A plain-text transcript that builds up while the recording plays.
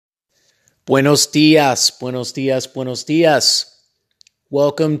Buenos dias, buenos dias, buenos dias.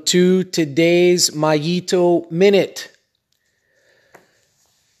 Welcome to today's Mayito Minute.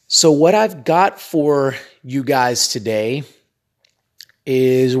 So what I've got for you guys today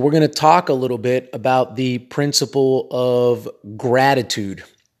is we're going to talk a little bit about the principle of gratitude,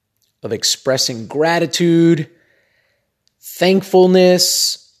 of expressing gratitude,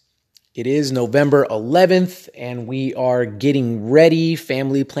 thankfulness. It is November 11th, and we are getting ready.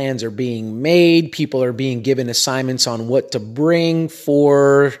 Family plans are being made. People are being given assignments on what to bring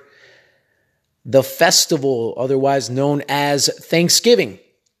for the festival, otherwise known as Thanksgiving.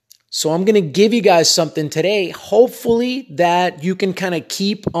 So I'm going to give you guys something today, hopefully that you can kind of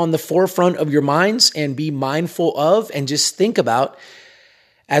keep on the forefront of your minds and be mindful of and just think about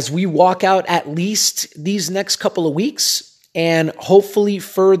as we walk out at least these next couple of weeks. And hopefully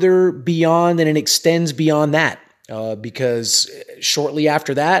further beyond, and it extends beyond that, because shortly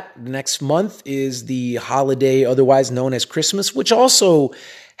after that, next month is the holiday otherwise known as Christmas, which also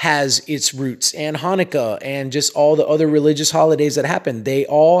has its roots, and Hanukkah, and just all the other religious holidays that happen. They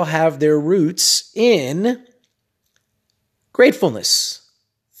all have their roots in gratefulness,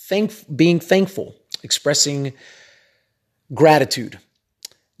 being thankful, expressing gratitude.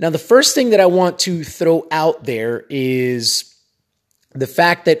 Now, the first thing that I want to throw out there is the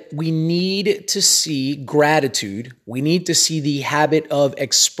fact that we need to see gratitude. We need to see the habit of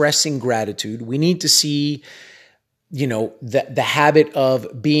expressing gratitude. We need to see, the habit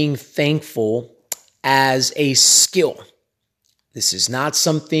of being thankful as a skill. This is not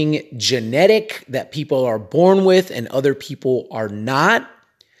something genetic that people are born with and other people are not.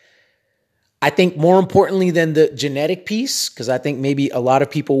 I think more importantly than the genetic piece, because I think maybe a lot of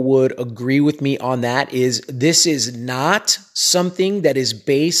people would agree with me on that, is this is not something that is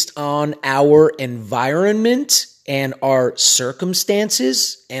based on our environment and our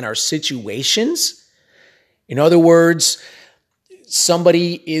circumstances and our situations. In other words,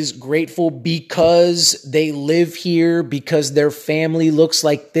 somebody is grateful because they live here, because their family looks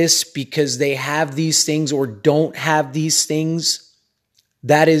like this, because they have these things or don't have these things.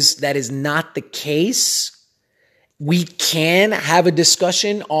 That is not the case. We can have a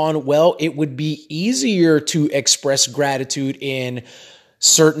discussion on, it would be easier to express gratitude in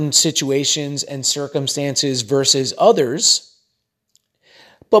certain situations and circumstances versus others.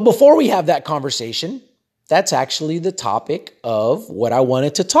 But before we have that conversation, that's actually the topic of what I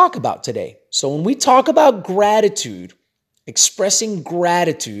wanted to talk about today. So when we talk about gratitude, expressing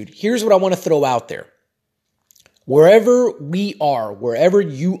gratitude, here's what I want to throw out there. Wherever we are, wherever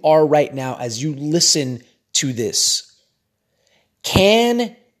you are right now as you listen to this,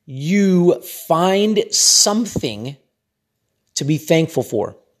 can you find something to be thankful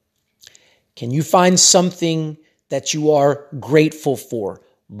for? Can you find something that you are grateful for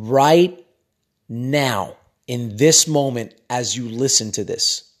right now in this moment as you listen to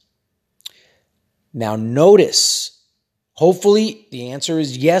this? Now notice, hopefully, the answer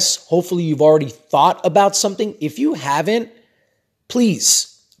is yes. Hopefully, you've already thought about something. If you haven't,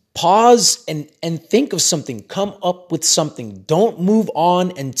 please pause and think of something. Come up with something. Don't move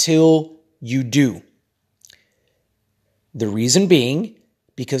on until you do. The reason being,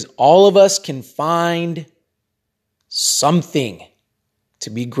 because all of us can find something to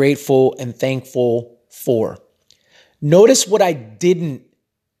be grateful and thankful for. Notice what I didn't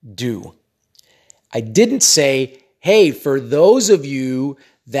do. I didn't say, hey, for those of you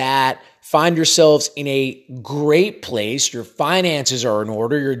that find yourselves in a great place, your finances are in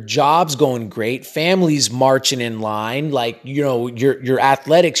order, your job's going great, family's marching in line, your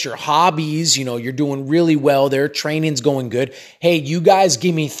athletics, your hobbies, you're doing really well there, training's going good. Hey, you guys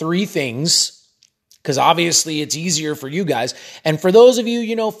give me 3 things, because obviously it's easier for you guys. And for those of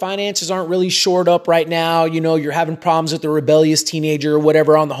you, finances aren't really shored up right now. You're having problems with a rebellious teenager or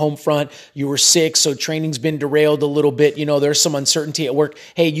whatever on the home front. You were sick, so training's been derailed a little bit. There's some uncertainty at work.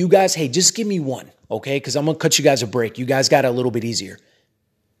 Hey, you guys, just give me 1, okay? Because I'm going to cut you guys a break. You guys got it a little bit easier.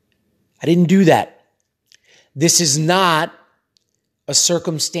 I didn't do that. This is not a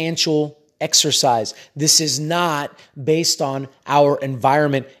circumstantial exercise. This is not based on our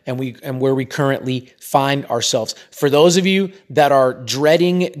environment and where we currently find ourselves. For those of you that are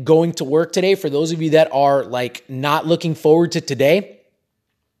dreading going to work today, for those of you that are not looking forward to today,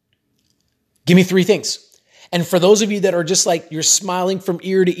 give me 3 things. And for those of you that are just you're smiling from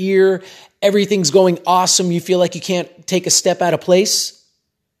ear to ear, everything's going awesome, you feel like you can't take a step out of place,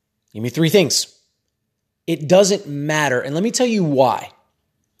 give me 3 things. It doesn't matter. And let me tell you why.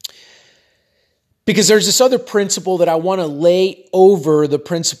 Because there's this other principle that I want to lay over the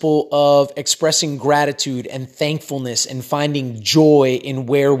principle of expressing gratitude and thankfulness and finding joy in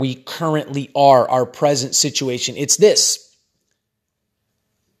where we currently are, our present situation. It's this.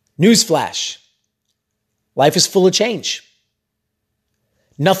 Newsflash. Life is full of change.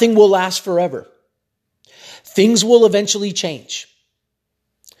 Nothing will last forever. Things will eventually change.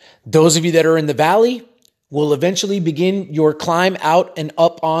 Those of you that are in the valley will eventually begin your climb out and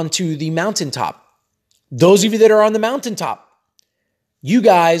up onto the mountaintop. Those of you that are on the mountaintop, you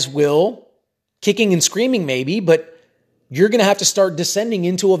guys will, kicking and screaming maybe, but you're going to have to start descending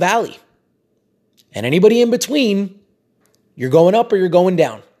into a valley. And anybody in between, you're going up or you're going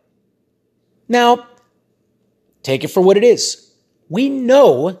down. Now, take it for what it is. We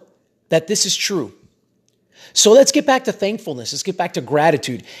know that this is true. So let's get back to thankfulness. Let's get back to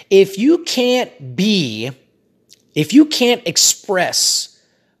gratitude. If you can't express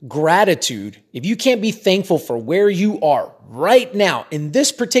gratitude, if you can't be thankful for where you are right now in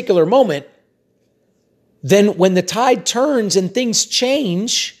this particular moment, then when the tide turns and things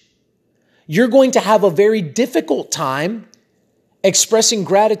change, you're going to have a very difficult time expressing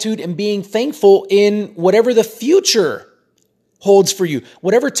gratitude and being thankful in whatever the future holds for you,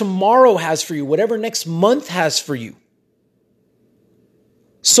 whatever tomorrow has for you, whatever next month has for you.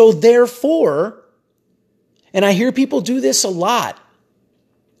 So therefore, and I hear people do this a lot,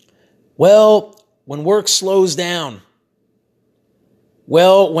 well, when work slows down,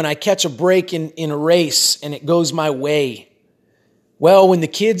 well, when I catch a break in a race and it goes my way, well, when the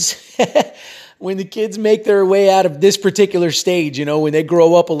kids make their way out of this particular stage, when they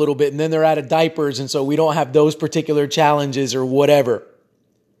grow up a little bit and then they're out of diapers and so we don't have those particular challenges or whatever.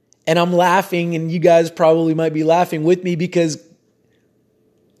 And I'm laughing, and you guys probably might be laughing with me because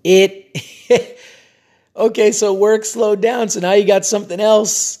okay, so work slowed down, so now you got something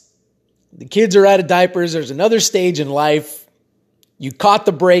else. The kids are out of diapers. There's another stage in life. You caught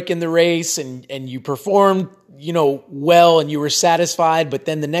the break in the race and you performed, well, and you were satisfied, but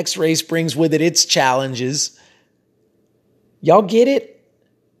then the next race brings with it its challenges. Y'all get it?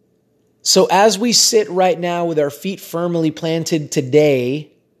 So as we sit right now with our feet firmly planted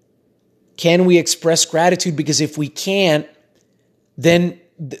today, can we express gratitude? Because if we can't, then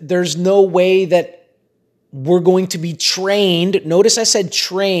there's no way that we're going to be trained. Notice I said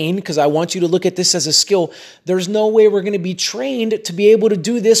trained because I want you to look at this as a skill. There's no way we're going to be trained to be able to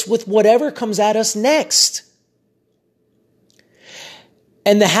do this with whatever comes at us next.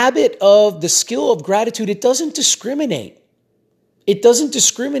 And the habit of the skill of gratitude, it doesn't discriminate. It doesn't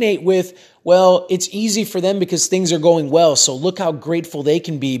discriminate with, well, it's easy for them because things are going well. So look how grateful they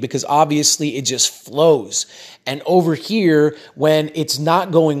can be because obviously it just flows. And over here, when it's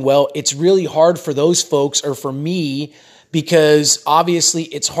not going well, it's really hard for those folks or for me because obviously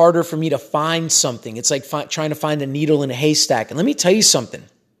it's harder for me to find something. It's like trying to find a needle in a haystack. And let me tell you something.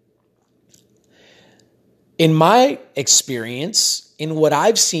 In my experience, in what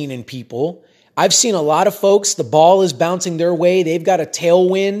I've seen in people, I've seen a lot of folks, the ball is bouncing their way. They've got a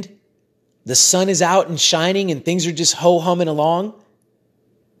tailwind. The sun is out and shining and things are just ho-humming along.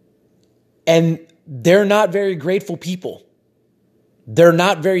 And they're not very grateful people. They're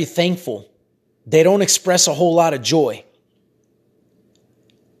not very thankful. They don't express a whole lot of joy.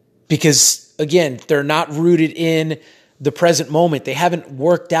 Because, again, they're not rooted in the present moment. They haven't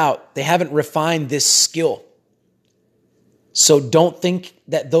worked out. They haven't refined this skill. So don't think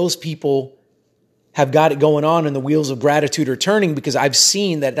that those people have got it going on and the wheels of gratitude are turning, because I've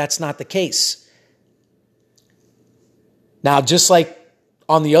seen that that's not the case. Now, just like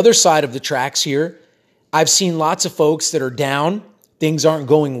on the other side of the tracks here, I've seen lots of folks that are down, things aren't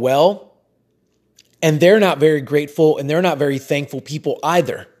going well, and they're not very grateful and they're not very thankful people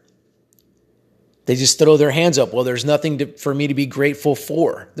either. They just throw their hands up. Well, there's nothing for me to be grateful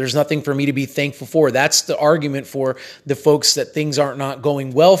for. There's nothing for me to be thankful for. That's the argument for the folks that things aren't not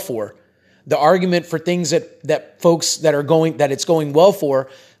going well for. The argument for things that folks that it's going well for,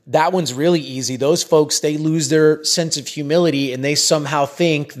 that one's really easy. Those folks, they lose their sense of humility and they somehow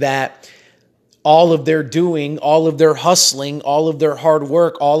think that all of their doing, all of their hustling, all of their hard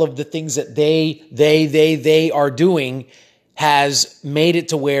work, all of the things that they are doing has made it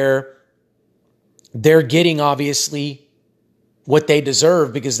to where they're getting obviously what they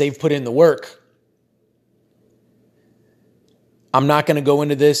deserve because they've put in the work. I'm not going to go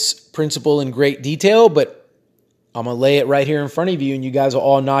into this principle in great detail, but I'm going to lay it right here in front of you and you guys will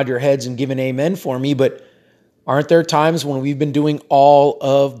all nod your heads and give an amen for me. But aren't there times when we've been doing all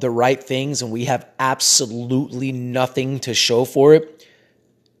of the right things and we have absolutely nothing to show for it?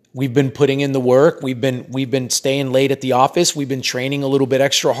 We've been putting in the work. We've been staying late at the office. We've been training a little bit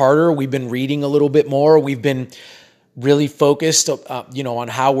extra harder. We've been reading a little bit more. We've been really focused, on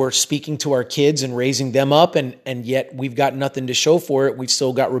how we're speaking to our kids and raising them up. And yet we've got nothing to show for it. We've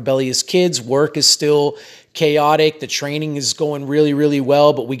still got rebellious kids. Work is still chaotic. The training is going really, really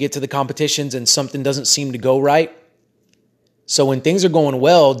well, but we get to the competitions and something doesn't seem to go right. So when things are going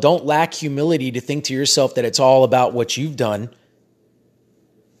well, don't lack humility to think to yourself that it's all about what you've done.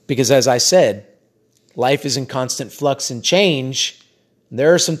 Because as I said, life is in constant flux and change.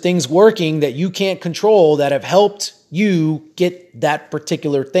 There are some things working that you can't control that have helped you get that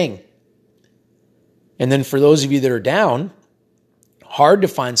particular thing. And then for those of you that are down, hard to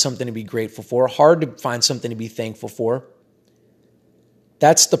find something to be grateful for, hard to find something to be thankful for.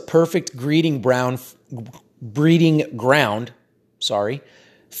 That's the perfect breeding ground,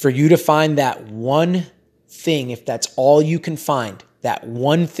 for you to find that one thing, if that's all you can find, that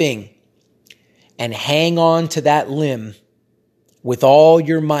one thing, and hang on to that limb with all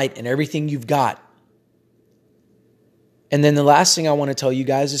your might and everything you've got. And then the last thing I want to tell you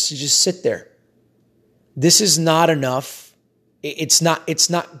guys is to just sit there. This is not enough. It's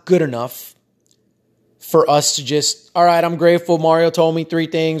not good enough for us to just, all right, I'm grateful. Mario told me 3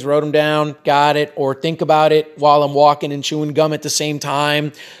 things, wrote them down, got it. Or think about it while I'm walking and chewing gum at the same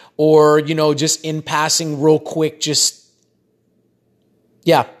time. Or, just in passing real quick,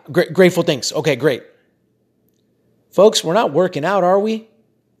 grateful things. Okay, great. Folks, we're not working out, are we?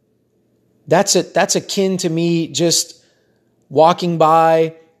 That's akin to me just walking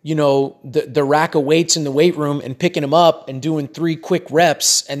by, the rack of weights in the weight room and picking them up and doing 3 quick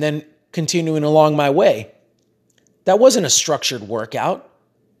reps and then continuing along my way. That wasn't a structured workout.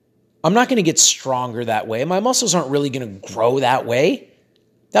 I'm not going to get stronger that way. My muscles aren't really going to grow that way.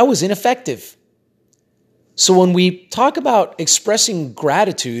 That was ineffective. So when we talk about expressing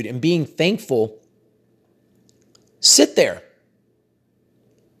gratitude and being thankful, sit there.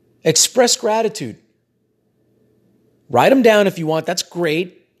 Express gratitude. Write them down if you want. That's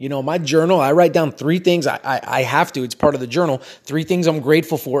great. My journal, I write down 3 things. I have to. It's part of the journal. 3 things I'm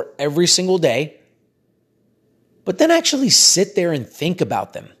grateful for every single day. But then actually sit there and think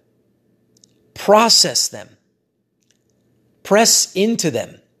about them. Process them. Press into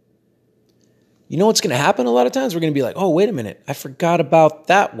them. You know what's going to happen a lot of times? We're going to be like, oh, wait a minute. I forgot about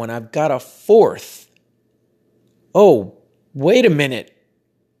that one. I've got a 4th. Oh, wait a minute.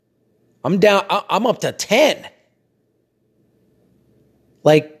 I'm up to 10.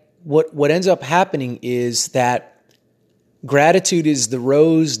 Like what ends up happening is that gratitude is the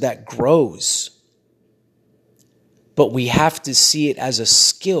rose that grows. But we have to see it as a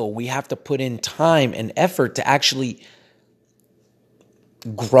skill. We have to put in time and effort to actually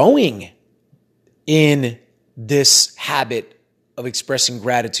growing in this habit of expressing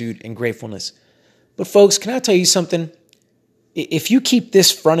gratitude and gratefulness. But folks, can I tell you something? If you keep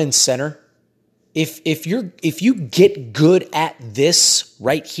this front and center, if you get good at this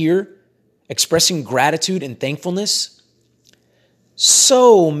right here, expressing gratitude and thankfulness,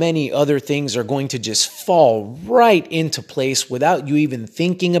 so many other things are going to just fall right into place without you even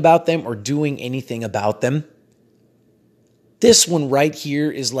thinking about them or doing anything about them. This one right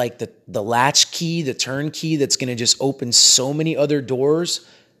here is like the latch key, the turn key that's going to just open so many other doors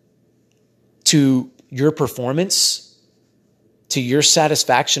to your performance, to your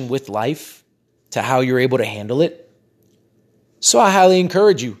satisfaction with life, to how you're able to handle it. So I highly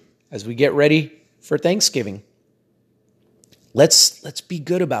encourage you as we get ready for Thanksgiving. Let's be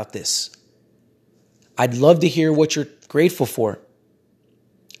good about this. I'd love to hear what you're grateful for.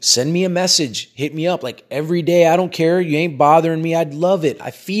 Send me a message. Hit me up like every day. I don't care. You ain't bothering me. I'd love it.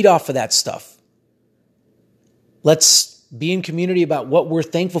 I feed off of that stuff. Let's be in community about what we're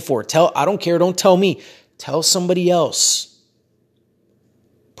thankful for. I don't care. Don't tell me. Tell somebody else.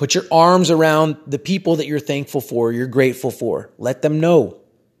 Put your arms around the people that you're thankful for, you're grateful for. Let them know.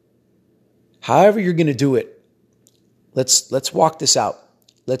 However you're going to do it. Let's walk this out.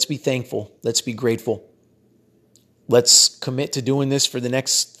 Let's be thankful. Let's be grateful. Let's commit to doing this for the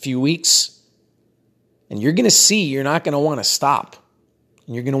next few weeks. And you're going to see you're not going to want to stop.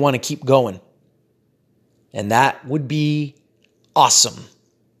 And you're going to want to keep going. And that would be awesome.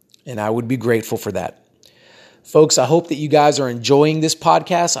 And I would be grateful for that. Folks, I hope that you guys are enjoying this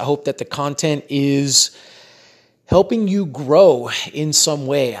podcast. I hope that the content is helping you grow in some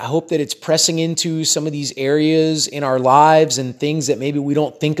way. I hope that it's pressing into some of these areas in our lives and things that maybe we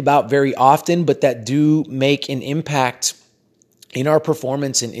don't think about very often, but that do make an impact in our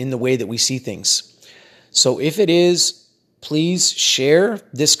performance and in the way that we see things. So if it is, please share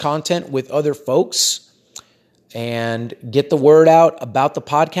this content with other folks. and get the word out about the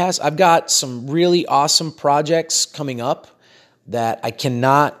podcast. I've got some really awesome projects coming up that I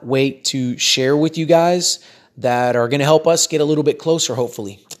cannot wait to share with you guys that are going to help us get a little bit closer,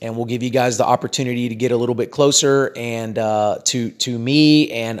 hopefully. And we'll give you guys the opportunity to get a little bit closer and to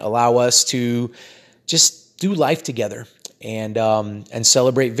me, and allow us to just do life together and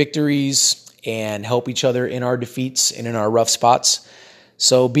celebrate victories and help each other in our defeats and in our rough spots.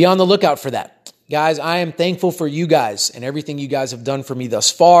 So be on the lookout for that. Guys, I am thankful for you guys and everything you guys have done for me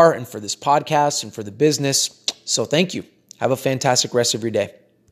thus far, and for this podcast and for the business. So thank you. Have a fantastic rest of your day.